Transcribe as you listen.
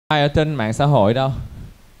Ai ở trên mạng xã hội đâu?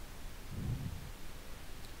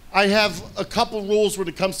 I have a couple rules when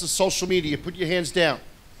it comes to social media. Put your hands down.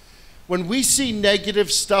 When we see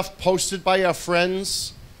negative stuff posted by our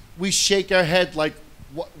friends, we shake our head like,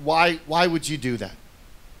 why would you do that?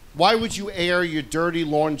 Why would you air your dirty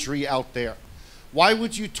laundry out there? Why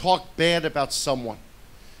would you talk bad about someone?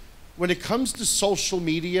 When it comes to social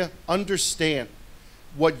media, understand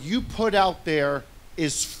what you put out there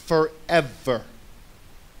is forever.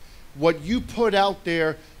 What you put out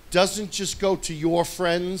there doesn't just go to your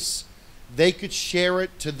friends. They could share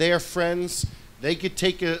it to their friends. They could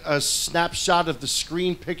take a snapshot of the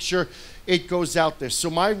screen picture. It goes out there. So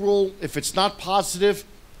my rule, if it's not positive,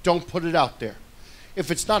 don't put it out there. If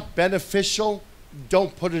it's not beneficial,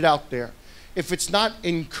 don't put it out there. If it's not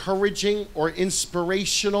encouraging or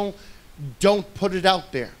inspirational, don't put it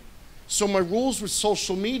out there. So my rules with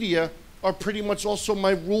social media are pretty much also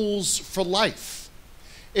my rules for life.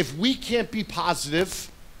 If we can't be positive,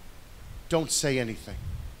 don't say anything.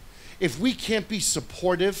 If we can't be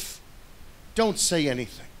supportive, don't say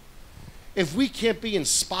anything. If we can't be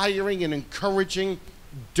inspiring and encouraging,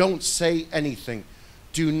 don't say anything.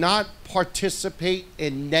 Do not participate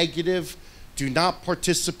in negative. Do not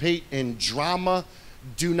participate in drama.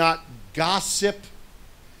 Do not gossip.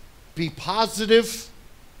 Be positive.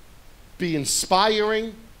 Be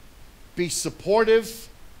inspiring. Be supportive.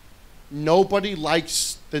 Nobody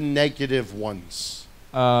likes the negative ones.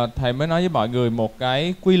 Thầy mới nói với mọi người một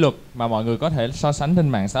cái quy luật mà mọi người có thể so sánh trên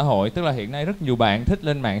mạng xã hội. Tức là hiện nay rất nhiều bạn thích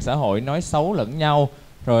lên mạng xã hội nói xấu lẫn nhau,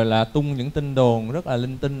 rồi là tung những tin đồn rất là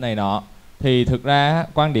linh tinh này nọ. Thì thực ra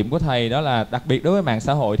quan điểm của thầy đó là, đặc biệt đối với mạng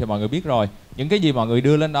xã hội thì mọi người biết rồi, những cái gì mọi người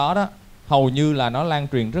đưa lên đó hầu như là nó lan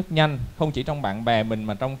truyền rất nhanh, không chỉ trong bạn bè mình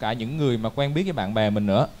mà trong cả những người mà quen biết với bạn bè mình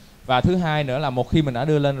nữa. Và thứ hai nữa là một khi mình đã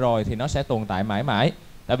đưa lên rồi thì nó sẽ tồn tại mãi mãi.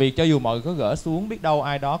 Tại vì cho dù mọi người có gỡ xuống, biết đâu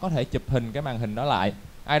ai đó có thể chụp hình cái màn hình đó lại,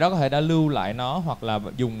 ai đó có thể đã lưu lại nó, hoặc là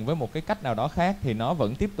dùng với một cái cách nào đó khác thì nó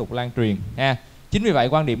vẫn tiếp tục lan truyền ha. Chính vì vậy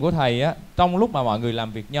quan điểm của thầy trong lúc mà mọi người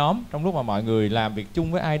làm việc nhóm, trong lúc mà mọi người làm việc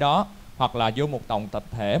chung với ai đó, hoặc là vô một tổng tập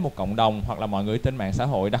thể, một cộng đồng, hoặc là mọi người trên mạng xã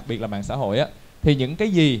hội, đặc biệt là mạng xã hội thì những cái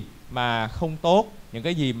gì mà không tốt, những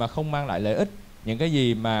cái gì mà không mang lại lợi ích, những cái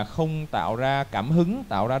gì mà không tạo ra cảm hứng,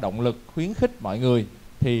 tạo ra động lực, khuyến khích mọi người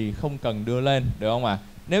thì không cần đưa lên, được không ạ?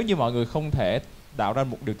 Nếu như mọi người không thể tạo ra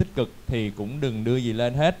một điều tích cực thì cũng đừng đưa gì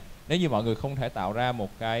lên hết. Nếu như mọi người không thể tạo ra một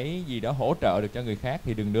cái gì đó hỗ trợ được cho người khác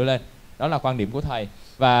thì đừng đưa lên. Đó là quan điểm của thầy.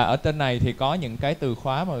 Và ở trên này thì có những cái từ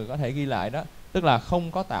khóa mà người có thể ghi lại đó. Tức là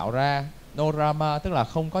không có tạo ra no drama, tức là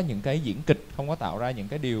không có những cái diễn kịch, không có tạo ra những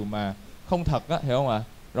cái điều mà không thật á, hiểu không ạ?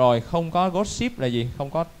 Rồi không có gossip là gì? Không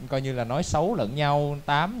có coi như là nói xấu lẫn nhau,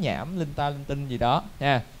 tám nhảm linh ta linh tinh gì đó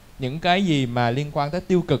nha. Những cái gì mà liên quan tới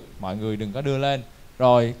tiêu cực mọi người đừng có đưa lên.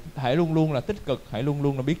 Rồi hãy luôn luôn là tích cực, hãy luôn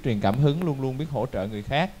luôn là biết truyền cảm hứng, luôn luôn biết hỗ trợ người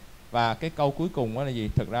khác. Và cái câu cuối cùng đó là gì?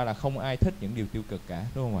 Thực ra là không ai thích những điều tiêu cực cả,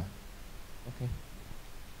 đúng không ạ? Ok.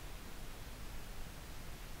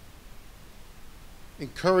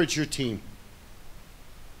 Encourage your team.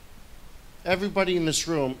 Everybody in this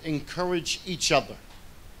room, encourage each other.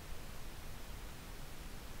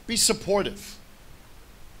 Be supportive.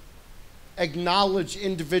 Acknowledge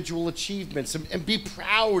individual achievements and be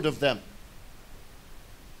proud of them.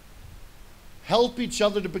 Help each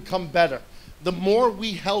other to become better. The more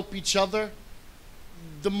we help each other,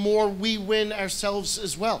 the more we win ourselves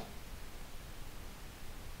as well.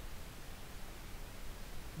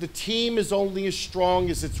 The team is only as strong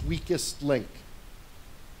as its weakest link.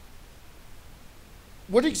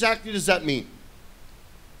 What exactly does that mean?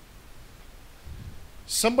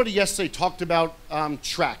 Somebody yesterday talked about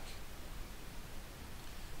track.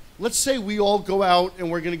 Let's say we all go out and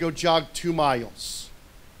we're going to go jog 2 miles.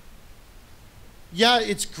 Yeah,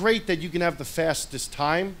 it's great that you can have the fastest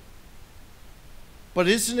time, but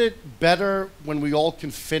isn't it better when we all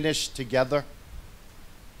can finish together?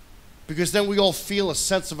 Because then we all feel a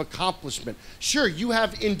sense of accomplishment. Sure, you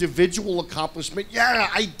have individual accomplishment. Yeah,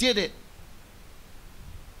 I did it.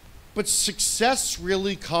 But success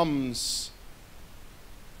really comes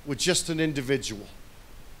with just an individual.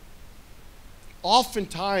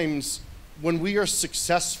 Oftentimes, when we are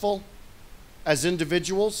successful as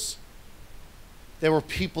individuals, there were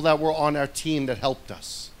people that were on our team that helped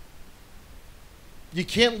us. You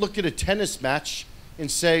can't look at a tennis match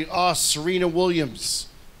and say, oh, Serena Williams,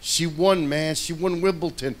 she won, man. She won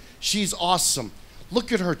Wimbledon. She's awesome.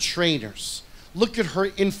 Look at her trainers. Look at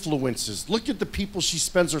her influences. Look at the people she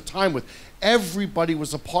spends her time with. Everybody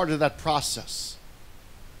was a part of that process.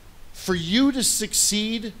 For you to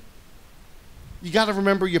succeed, you got to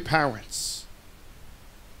remember your parents.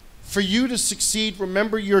 For you to succeed,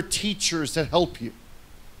 remember your teachers that help you.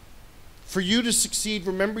 For you to succeed,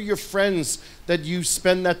 remember your friends that you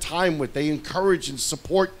spend that time with. They encourage and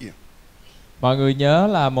support you. Mọi người nhớ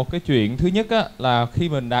là một cái chuyện thứ nhất á, là khi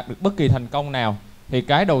mình đạt được bất kỳ thành công nào thì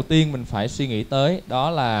cái đầu tiên mình phải suy nghĩ tới đó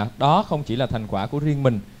là đó không chỉ là thành quả của riêng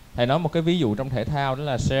mình. Thầy nói một cái ví dụ trong thể thao đó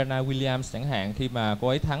là Serena Williams chẳng hạn, khi mà cô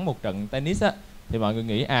ấy thắng một trận tennis á thì mọi người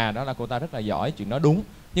nghĩ đó là cô ta rất là giỏi, chuyện đó đúng.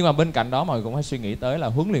 Nhưng mà bên cạnh đó mọi người cũng phải suy nghĩ tới là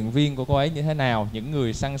huấn luyện viên của cô ấy như thế nào, những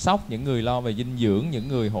người săn sóc, những người lo về dinh dưỡng, những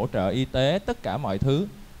người hỗ trợ y tế, tất cả mọi thứ.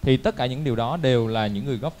 Thì tất cả những điều đó đều là những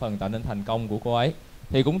người góp phần tạo nên thành công của cô ấy.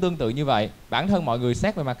 Thì cũng tương tự như vậy, bản thân mọi người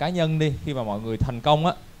xét về mặt cá nhân đi, khi mà mọi người thành công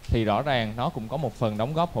á thì rõ ràng nó cũng có một phần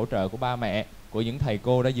đóng góp hỗ trợ của ba mẹ, của những thầy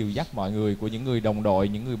cô đã dìu dắt mọi người, của những người đồng đội,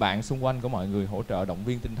 những người bạn xung quanh của mọi người hỗ trợ động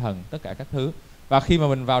viên tinh thần, tất cả các thứ. Và khi mà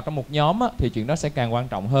mình vào trong một nhóm á, thì chuyện đó sẽ càng quan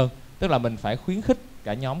trọng hơn. Tức là mình phải khuyến khích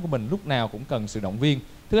cả nhóm của mình lúc nào cũng cần sự động viên.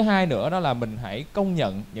 Thứ hai nữa đó là mình hãy công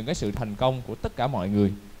nhận những cái sự thành công của tất cả mọi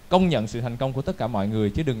người. Công nhận sự thành công của tất cả mọi người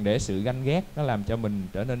chứ đừng để sự ganh ghét nó làm cho mình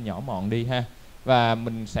trở nên nhỏ mọn đi ha. Và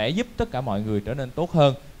mình sẽ giúp tất cả mọi người trở nên tốt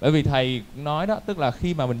hơn. Bởi vì thầy cũng nói đó, tức là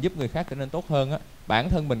khi mà mình giúp người khác trở nên tốt hơn á, bản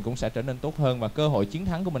thân mình cũng sẽ trở nên tốt hơn và cơ hội chiến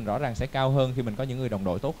thắng của mình rõ ràng sẽ cao hơn khi mình có những người đồng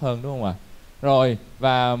đội tốt hơn, đúng không ạ? Rồi,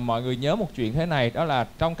 và mọi người nhớ một chuyện thế này, đó là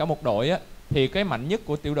trong cả một đội á thì cái mạnh nhất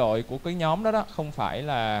của tiểu đội, của cái nhóm đó không phải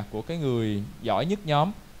là của cái người giỏi nhất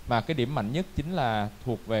nhóm, mà cái điểm mạnh nhất chính là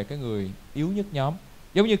thuộc về cái người yếu nhất nhóm.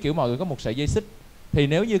 Giống như kiểu mọi người có một sợi dây xích, thì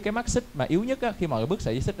nếu như cái mắt xích mà yếu nhất á, khi mọi người bứt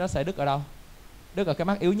sợi dây xích đó sẽ đứt ở đâu? Đứt ở cái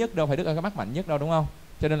mắt yếu nhất đâu, phải đứt ở cái mắt mạnh nhất đâu, đúng không?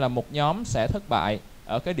 Cho nên là một nhóm sẽ thất bại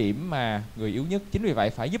ở cái điểm mà người yếu nhất. Chính vì vậy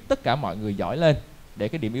phải giúp tất cả mọi người giỏi lên để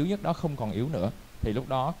cái điểm yếu nhất đó không còn yếu nữa, thì lúc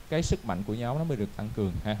đó cái sức mạnh của nhóm nó mới được tăng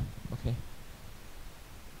cường ha. Ok.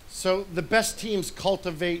 So the best teams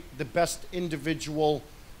cultivate the best individual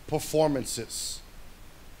performances.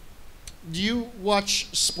 Do you watch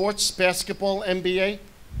sports, basketball, NBA?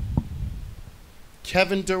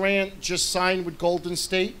 Kevin Durant just signed with Golden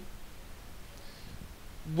State.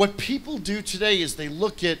 What people do today is they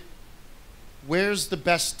look at where's the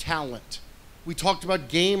best talent. We talked about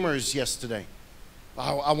gamers yesterday.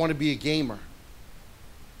 I want to be a gamer.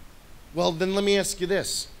 Well, then let me ask you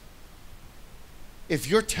this. If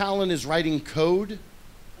your talent is writing code,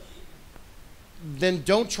 then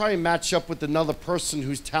don't try and match up with another person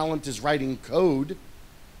whose talent is writing code.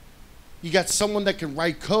 You got someone that can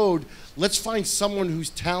write code. Let's find someone whose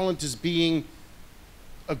talent is being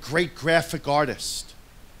a great graphic artist.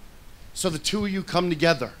 So the two of you come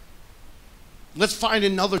together. Let's find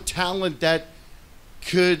another talent that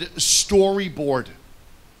could storyboard.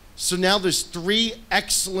 So now there's 3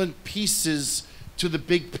 excellent pieces to the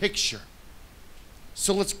big picture.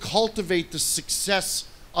 So let's cultivate the success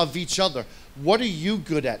of each other. What are you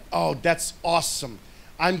good at? Oh, that's awesome.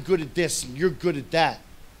 I'm good at this and you're good at that.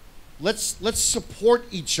 Let's support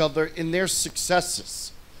each other in their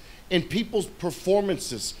successes, in people's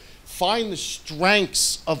performances. Find the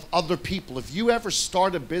strengths of other people. If you ever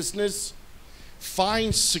start a business,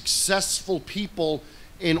 find successful people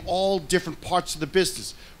in all different parts of the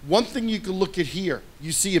business. One thing you can look at here,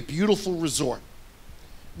 you see a beautiful resort.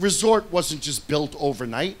 Resort wasn't just built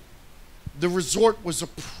overnight. The resort was a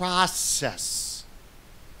process.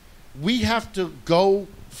 We have to go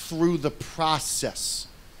through the process.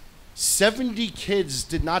 70 kids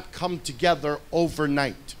did not come together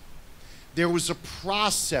overnight. There was a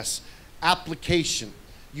process, application.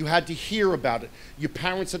 You had to hear about it. Your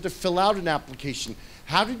parents had to fill out an application.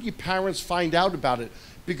 How did your parents find out about it?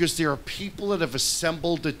 Because there are people that have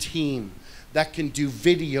assembled a team that can do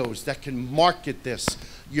videos, that can market this.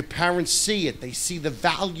 Your parents see it. They see the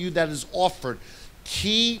value that is offered.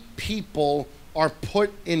 Key people are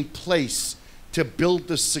put in place to build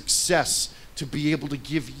the success, to be able to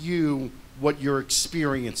give you what you're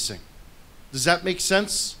experiencing. Does that make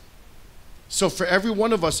sense? So for every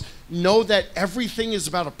one of us, know that everything is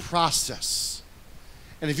about a process.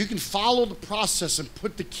 And if you can follow the process and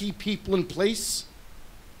put the key people in place,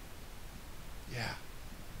 yeah.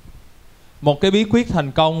 Một cái bí quyết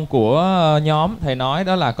thành công của nhóm thầy nói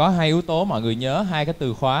đó là có 2 yếu tố, mọi người nhớ 2 cái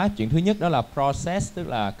từ khóa. Chuyện thứ nhất đó là process, tức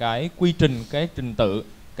là cái quy trình, cái trình tự,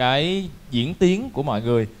 cái diễn tiến của mọi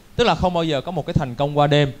người. Tức là không bao giờ có một cái thành công qua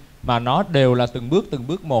đêm, mà nó đều là từng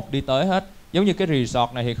bước một đi tới hết. Giống như cái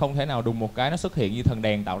resort này thì không thể nào đùng một cái nó xuất hiện như thần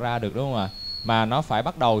đèn tạo ra được, đúng không ạ? Mà nó phải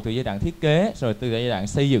bắt đầu từ giai đoạn thiết kế, rồi từ giai đoạn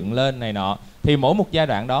xây dựng lên này nọ. Thì mỗi một giai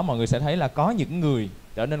đoạn đó mọi người sẽ thấy là có những người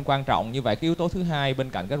trở nên quan trọng. Như vậy cái yếu tố thứ hai bên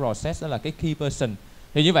cạnh cái process đó là cái key person.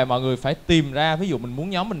 Thì như vậy mọi người phải tìm ra, ví dụ mình muốn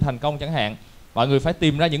nhóm mình thành công chẳng hạn, mọi người phải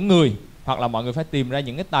tìm ra những người, hoặc là mọi người phải tìm ra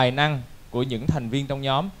những cái tài năng của những thành viên trong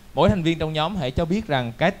nhóm. Mỗi thành viên trong nhóm hãy cho biết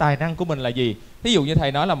rằng cái tài năng của mình là gì. Ví dụ như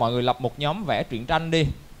thầy nói là mọi người lập một nhóm vẽ truyện tranh đi,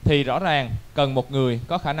 thì rõ ràng cần một người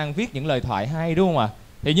có khả năng viết những lời thoại hay, đúng không ạ?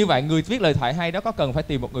 Thì như vậy người viết lời thoại hay đó có cần phải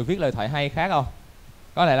tìm một người viết lời thoại hay khác không?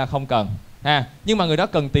 Có lẽ là không cần ha. Nhưng mà người đó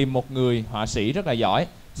cần tìm một người họa sĩ rất là giỏi.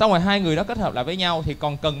 Xong rồi hai người đó kết hợp lại với nhau thì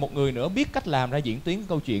còn cần một người nữa biết cách làm ra diễn tuyến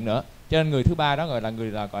câu chuyện nữa. Cho nên người thứ ba đó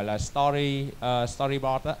gọi là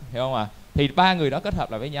storyboard đó, hiểu không ạ? Thì ba người đó kết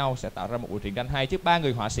hợp lại với nhau sẽ tạo ra một bộ truyện tranh hay. Chứ ba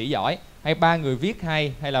người họa sĩ giỏi hay ba người viết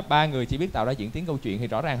hay hay là ba người chỉ biết tạo ra diễn tiến câu chuyện thì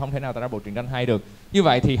rõ ràng không thể nào tạo ra bộ truyện tranh hay được. Như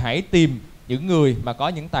vậy thì hãy tìm những người mà có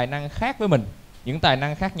những tài năng khác với mình, những tài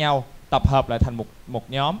năng khác nhau, tập hợp lại thành một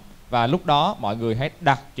nhóm. Và lúc đó mọi người hãy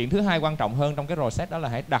đặt chuyện thứ hai quan trọng hơn trong cái process đó là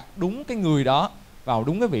hãy đặt đúng cái người đó vào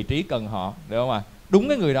đúng cái vị trí cần họ, được không ạ? Đúng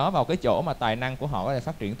cái người đó vào cái chỗ mà tài năng của họ có thể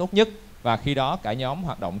phát triển tốt nhất. Và khi đó cả nhóm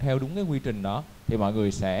hoạt động theo đúng cái quy trình đó thì mọi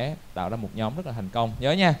người sẽ tạo ra một nhóm rất là thành công.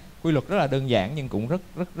 Nhớ nha, quy luật rất là đơn giản nhưng cũng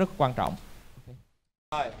rất quan trọng.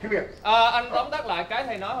 Rồi. Anh tóm tắt lại cái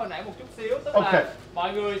thầy nói hồi nãy một chút xíu, tức là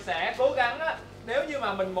mọi người sẽ cố gắng á, nếu như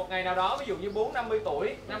mà mình một ngày nào đó ví dụ như 40-50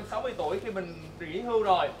 tuổi, 50-60 tuổi khi mình nghỉ hưu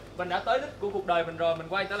rồi, mình đã tới đích của cuộc đời mình rồi, mình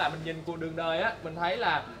quay trở lại mình nhìn cuộc đường đời á, mình thấy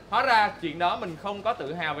là hóa ra chuyện đó mình không có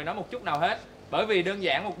tự hào về nó một chút nào hết. Bởi vì đơn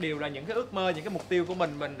giản một điều là những cái ước mơ, những cái mục tiêu của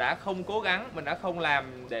mình đã không cố gắng, mình đã không làm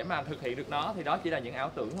để mà thực hiện được nó thì đó chỉ là những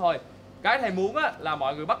ảo tưởng thôi. Cái thầy muốn á, là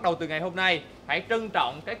mọi người bắt đầu từ ngày hôm nay hãy trân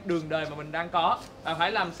trọng cái đường đời mà mình đang có và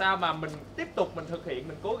phải làm sao mà mình tiếp tục mình thực hiện,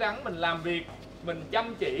 mình cố gắng, mình làm việc, mình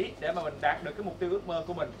chăm chỉ để mà mình đạt được cái mục tiêu ước mơ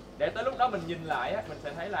của mình. Để tới lúc đó mình nhìn lại á, mình sẽ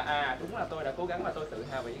thấy là đúng là tôi đã cố gắng và tôi tự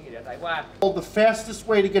hào về những gì đã trải qua. The fastest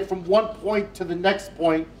way to get from one point to the next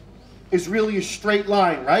point is really a straight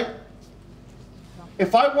line, right?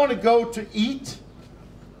 If I want to go to eat,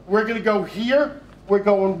 we're going to go here, we're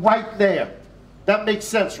going right there. That makes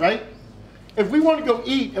sense, right? If we want to go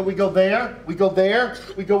eat and we go there, we go there,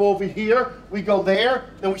 we go over here, we go there,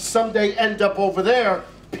 then we someday end up over there,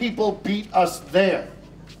 people beat us there.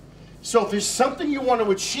 So if there's something you want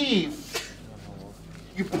to achieve,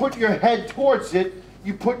 you put your head towards it,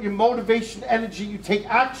 you put your motivation, energy, you take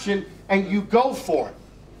action, and you go for it.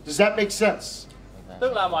 Does that make sense?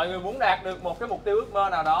 Tức là mọi người muốn đạt được một cái mục tiêu ước mơ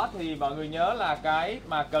nào đó thì mọi người nhớ là cái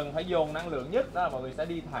mà cần phải dồn năng lượng nhất đó là mọi người sẽ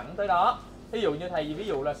đi thẳng tới đó. Ví dụ như thầy ví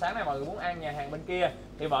dụ là sáng nay mọi người muốn ăn nhà hàng bên kia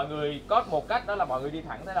thì mọi người có một cách đó là mọi người đi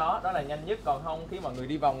thẳng tới đó, đó là nhanh nhất. Còn không khi mọi người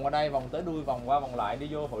đi vòng qua đây, vòng tới đuôi, vòng qua vòng lại, đi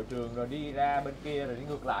vô hội trường rồi đi ra bên kia rồi đi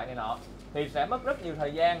ngược lại này nọ thì sẽ mất rất nhiều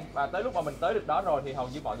thời gian. Và tới lúc mà mình tới được đó rồi thì hầu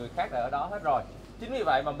như mọi người khác đã ở đó hết rồi. Chính vì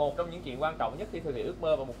vậy mà một trong những chuyện quan trọng nhất khi thực hiện ước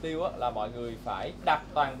mơ và mục tiêu là mọi người phải đặt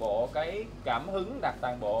toàn bộ cái cảm hứng, đặt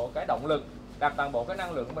toàn bộ cái động lực, đặt toàn bộ cái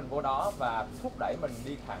năng lượng của mình vô đó và thúc đẩy mình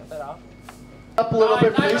đi thẳng tới đó. Up a little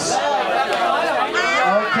bit, please.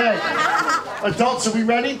 Okay. Adults, are we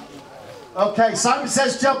ready? Okay. Simon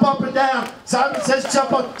says jump up and down. Simon says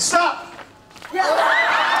jump up. Stop. Who do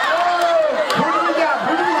we got?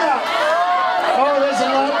 Who do we got? Oh, there's a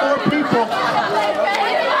lot more people.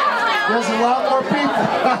 There's a lot more people.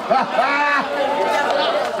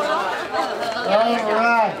 All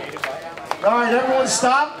right. All right, everyone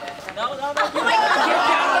stop.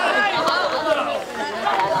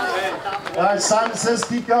 All right, Simon says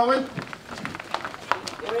keep going.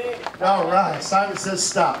 All right, Simon says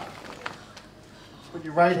stop. Put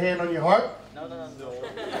your right hand on your heart.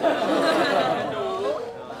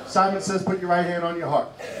 Simon says put your right hand on your heart.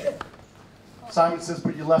 Simon says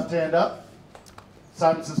put your left hand up.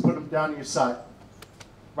 Simon says put them down to your side.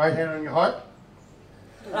 Right hand on your heart.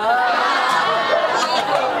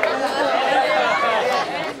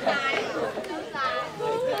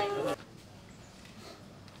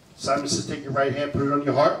 Simon says take your right hand, put it on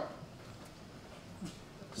your heart.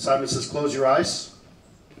 Simon says close your eyes.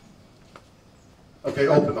 Okay,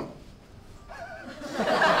 open them.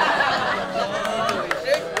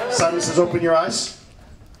 Simon says open your eyes.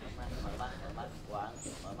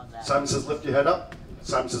 Simon says lift your head up.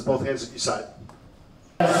 Simon says both hands at your side.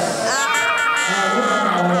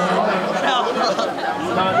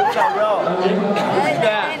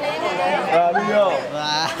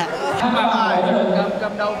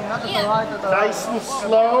 Nice and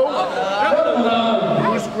slow.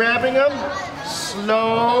 Who's grabbing them?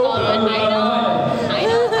 Slow.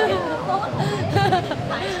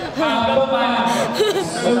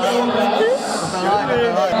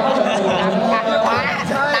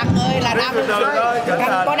 Đăng ơi là đăng,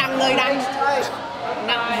 có đăng ơi đăng.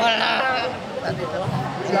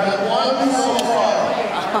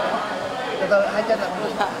 Từ từ hai chân là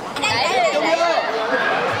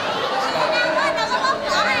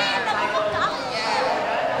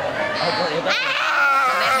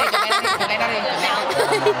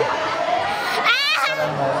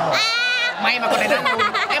may mà con này đang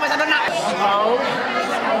em mà sao nó nặng.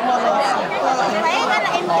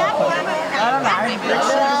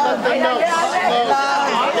 some notes.